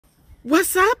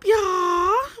What's up,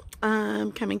 y'all?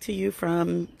 I'm coming to you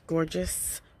from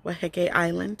gorgeous Waheke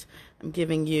Island. I'm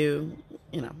giving you,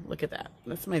 look at that.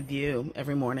 That's my view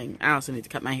every morning. I also need to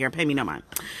cut my hair. Pay me no mind.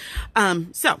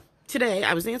 So today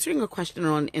I was answering a question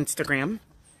on Instagram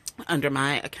under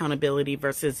my accountability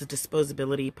versus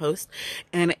disposability post,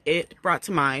 and it brought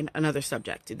to mind another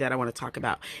subject that I want to talk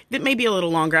about. It may be a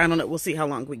little longer. I don't know. We'll see how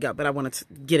long we go, but I want to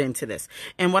get into this.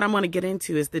 And what I want to get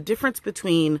into is the difference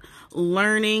between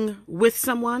learning with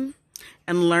someone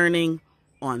and learning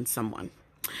on someone.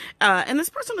 And this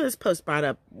person in this post brought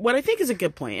up what I think is a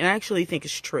good point, and I actually think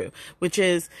is true, which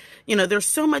is, there's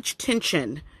so much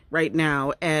tension right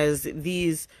now as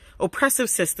these oppressive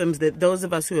systems that those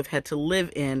of us who have had to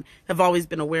live in have always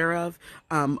been aware of,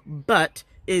 but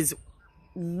is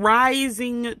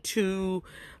rising to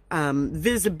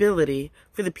visibility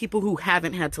for the people who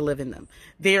haven't had to live in them.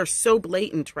 They are so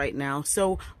blatant right now,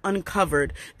 so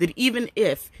uncovered, that even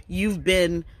if you've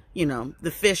been,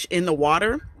 the fish in the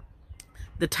water,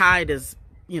 the tide is,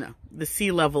 the sea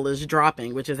level is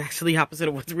dropping, which is actually opposite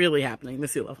of what's really happening. The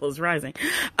sea level is rising.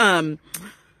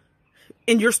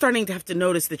 And you're starting to have to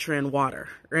notice that you're in water,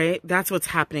 right? That's what's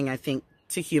happening, I think,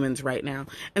 to humans right now.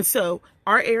 And so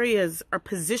our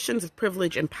positions of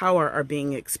privilege and power are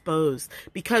being exposed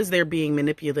because they're being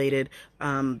manipulated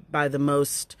by the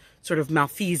most sort of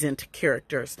malfeasant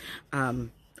characters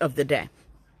of the day.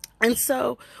 And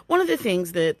so one of the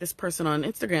things that this person on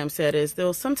Instagram said is,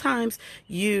 though sometimes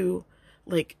humor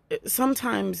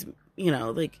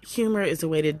is a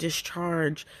way to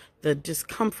discharge the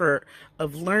discomfort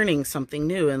of learning something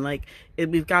new. And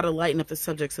we've got to lighten up the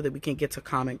subject so that we can get to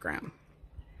common ground.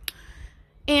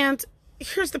 And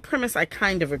here's the premise I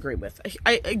kind of agree with.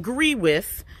 I agree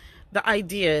with the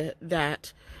idea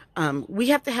that we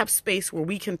have to have space where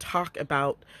we can talk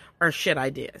about our shit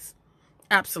ideas.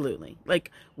 Absolutely.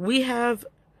 We have,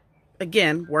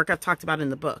 again, work I've talked about in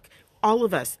the book. All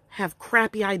of us have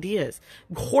crappy ideas,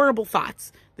 horrible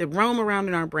thoughts that roam around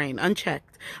in our brain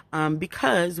unchecked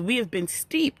because we have been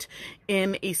steeped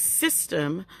in a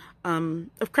system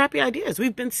of crappy ideas.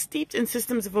 We've been steeped in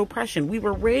systems of oppression. We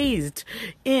were raised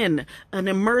in an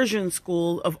immersion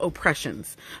school of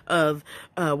oppressions, of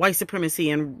white supremacy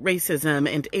and racism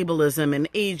and ableism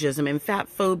and ageism and fat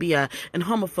phobia and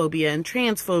homophobia and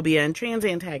transphobia and trans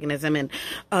antagonism and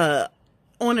on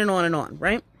and on and on,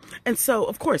 right? And so,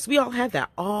 of course, we all have that.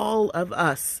 All of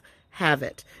us have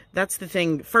it. That's the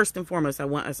thing. First and foremost, I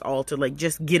want us all to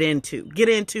just get into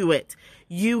it.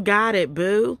 You got it,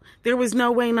 boo. There was no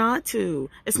way not to.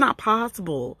 It's not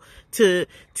possible to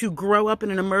grow up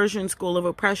in an immersion school of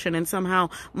oppression and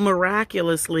somehow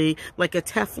miraculously, like a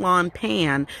Teflon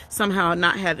pan, somehow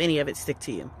not have any of it stick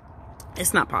to you.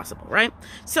 It's not possible, right?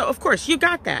 So, of course, you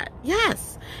got that.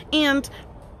 Yes. And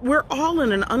we're all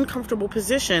in an uncomfortable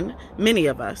position, many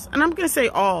of us. And I'm going to say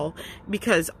all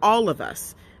because all of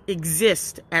us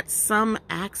exist at some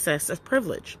access of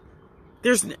privilege.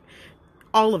 There's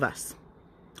all of us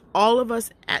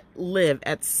live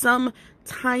at some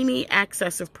tiny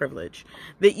access of privilege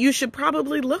that you should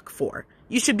probably look for.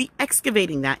 You should be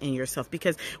excavating that in yourself,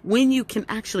 because when you can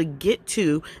actually get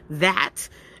to that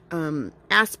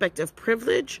aspect of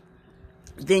privilege,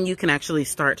 then you can actually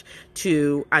start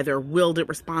to either wield it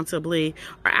responsibly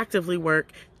or actively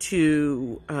work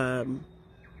to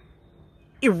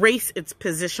erase its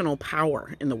positional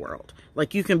power in the world.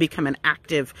 You can become an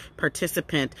active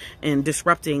participant in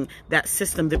disrupting that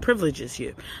system that privileges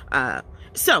you.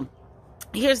 So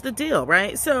here's the deal,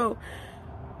 right? So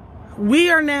we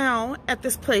are now at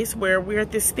this place where we're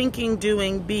at this thinking,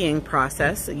 doing, being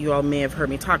process. You all may have heard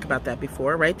me talk about that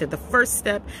before, right? That the first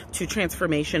step to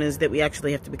transformation is that we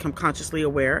actually have to become consciously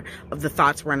aware of the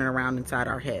thoughts running around inside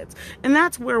our heads. And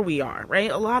that's where we are,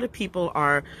 right? A lot of people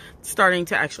are starting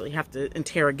to actually have to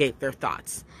interrogate their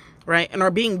thoughts, right? And are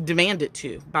being demanded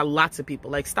to by lots of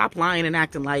people. Stop lying and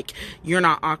acting like you're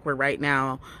not awkward right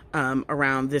now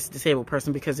around this disabled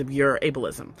person because of your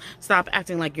ableism. Stop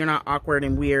acting like you're not awkward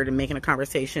and weird and making a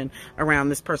conversation around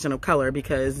this person of color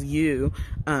because you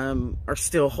are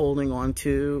still holding on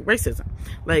to racism.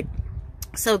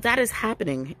 So that is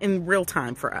happening in real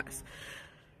time for us.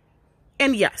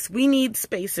 And yes, we need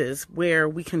spaces where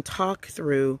we can talk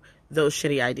through those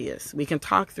shitty ideas. We can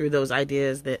talk through those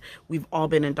ideas that we've all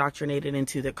been indoctrinated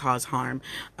into that cause harm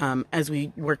as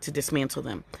we work to dismantle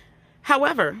them.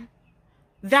 However,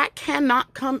 that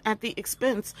cannot come at the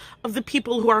expense of the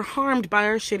people who are harmed by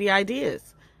our shitty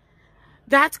ideas.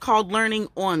 That's called learning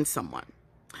on someone.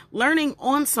 Learning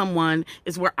on someone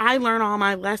is where I learn all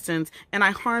my lessons and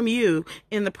I harm you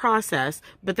in the process,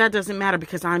 but that doesn't matter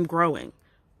because I'm growing.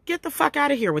 Get the fuck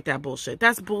out of here with that bullshit.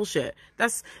 That's bullshit.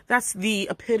 That's the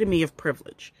epitome of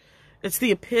privilege. It's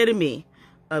the epitome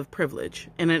of privilege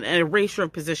and an erasure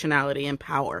of positionality and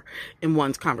power in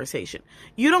one's conversation.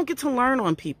 You don't get to learn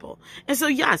on people. And so,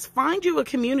 yes, find you a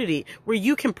community where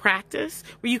you can practice,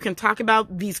 where you can talk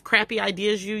about these crappy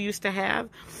ideas you used to have.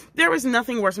 There is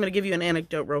nothing worse. I'm going to give you an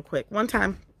anecdote real quick. One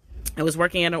time, I was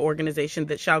working at an organization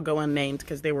that shall go unnamed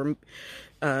because they were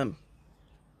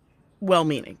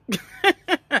well-meaning.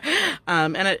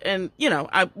 And you know,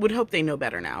 I would hope they know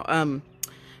better now.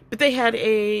 But they had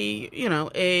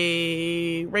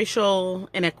a racial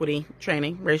inequity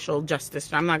training, racial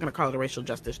justice. I'm not going to call it a racial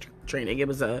justice training. It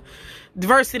was a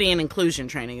diversity and inclusion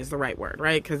training is the right word,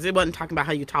 right? Because it wasn't talking about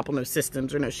how you topple no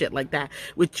systems or no shit like that,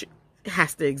 which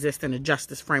has to exist in a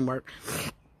justice framework.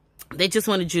 They just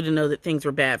wanted you to know that things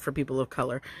were bad for people of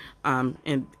color.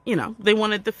 And, you know, they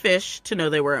wanted the fish to know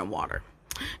they were in water.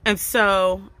 And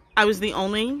so I was the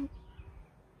only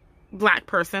black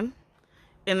person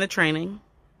in the training.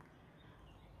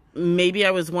 Maybe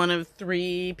I was one of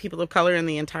 3 people of color in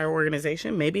the entire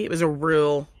organization. Maybe it was a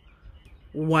real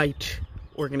white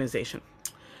organization.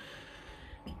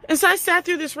 And so I sat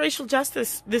through this racial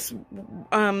justice, this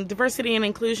diversity and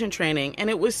inclusion training, and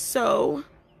it was so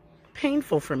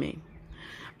painful for me.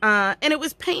 And it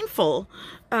was painful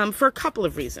for a couple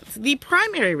of reasons. The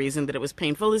primary reason that it was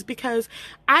painful is because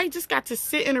I just got to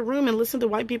sit in a room and listen to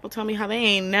white people tell me how they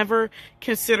ain't never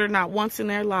considered, not once in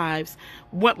their lives,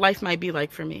 what life might be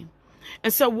like for me.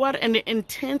 And so what an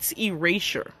intense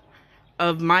erasure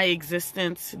of my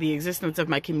existence, the existence of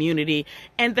my community,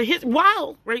 and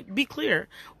while, right, be clear,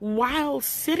 while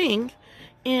sitting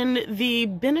in the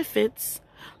benefits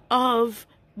of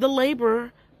the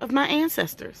labor of my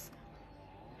ancestors.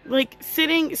 Like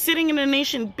sitting in a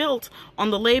nation built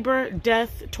on the labor,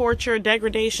 death, torture,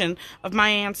 degradation of my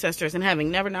ancestors and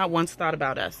having never not once thought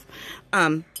about us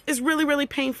is really, really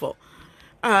painful.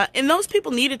 And those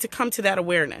people needed to come to that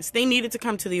awareness. They needed to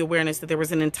come to the awareness that there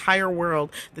was an entire world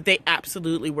that they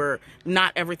absolutely were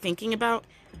not ever thinking about.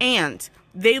 And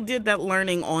they did that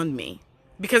learning on me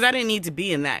because I didn't need to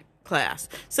be in that class.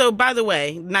 So, by the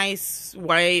way, nice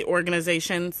white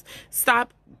organizations,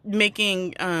 stop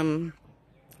making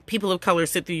people of color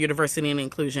sit through your diversity and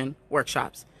inclusion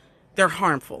workshops. They're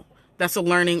harmful. That's a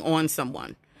learning on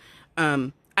someone.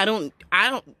 I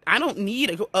don't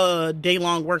need a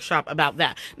day-long workshop about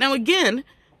that. Now, again,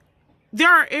 there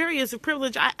are areas of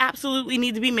privilege I absolutely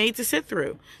need to be made to sit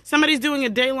through. Somebody's doing a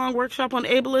day-long workshop on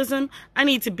ableism, I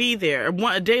need to be there.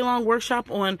 A day-long workshop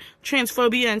on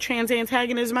transphobia and trans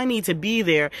antagonism, I need to be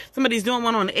there. Somebody's doing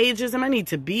one on ageism, I need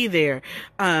to be there.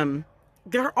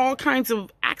 There are all kinds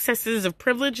of accesses of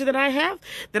privilege that I have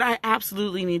that I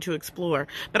absolutely need to explore.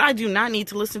 But I do not need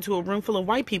to listen to a room full of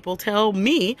white people tell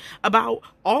me about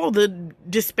all the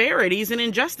disparities and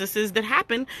injustices that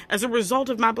happen as a result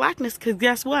of my blackness. Because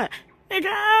guess what? Nigga,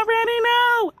 I already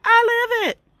know. I live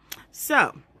it.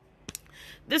 So,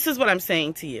 this is what I'm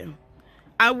saying to you.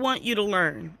 I want you to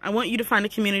learn. I want you to find a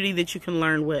community that you can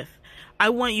learn with. I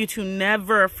want you to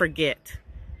never forget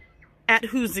at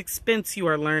whose expense you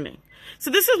are learning.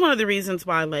 So this is one of the reasons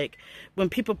why, like, when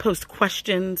people post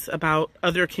questions about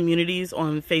other communities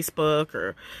on Facebook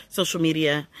or social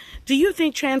media, do you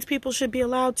think trans people should be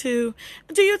allowed to?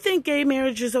 Do you think gay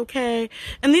marriage is okay?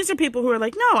 And these are people who are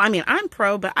like, no, I mean, I'm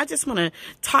pro, but I just want to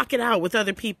talk it out with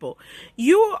other people.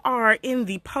 You are in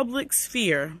the public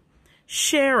sphere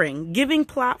sharing, giving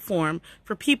platform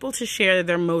for people to share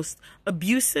their most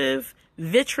abusive,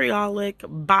 vitriolic,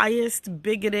 biased,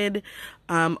 bigoted,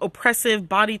 oppressive,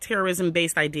 body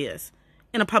terrorism-based ideas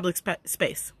in a public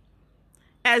space.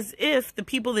 As if the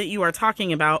people that you are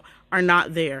talking about are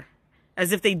not there.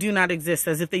 As if they do not exist.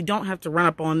 As if they don't have to run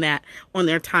up on that on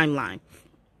their timeline.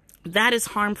 That is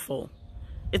harmful.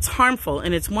 It's harmful.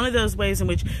 And it's one of those ways in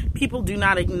which people do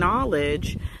not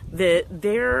acknowledge that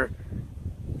their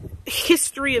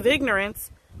history of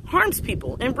ignorance harms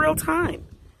people in real time.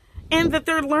 And that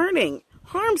their learning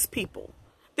harms people.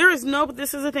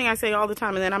 This is the thing I say all the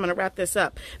time, and then I'm going to wrap this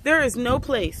up. There is no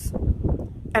place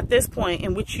at this point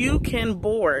in which you can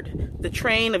board the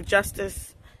train of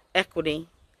justice, equity,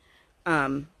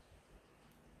 and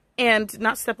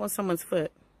not step on someone's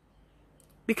foot.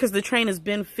 Because the train has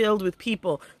been filled with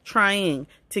people trying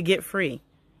to get free.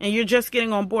 And you're just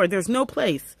getting on board. There's no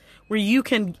place where you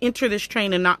can enter this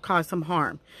train and not cause some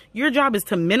harm. Your job is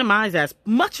to minimize as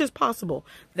much as possible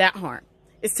that harm.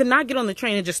 It's to not get on the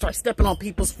train and just start stepping on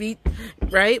people's feet,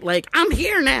 right? Like, I'm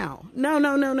here now. No,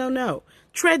 no, no, no, no.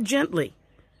 Tread gently.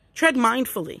 Tread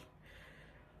mindfully.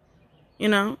 You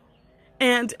know?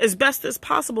 And as best as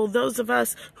possible, those of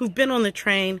us who've been on the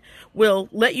train will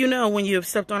let you know when you have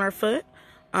stepped on our foot.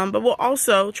 But we'll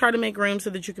also try to make room so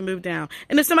that you can move down.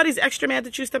 And if somebody's extra mad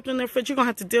that you stepped on their foot, you're going to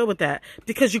have to deal with that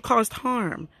because you caused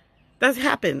harm. That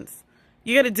happens.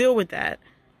 You got to deal with that.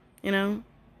 You know,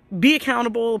 be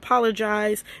accountable,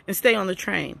 apologize, and stay on the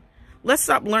train. Let's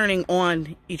stop learning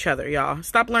on each other, y'all.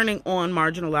 Stop learning on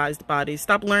marginalized bodies.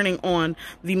 Stop learning on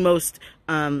the most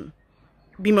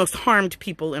harmed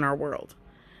people in our world.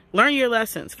 Learn your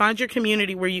lessons. Find your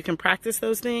community where you can practice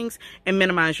those things and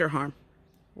minimize your harm.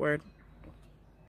 Word.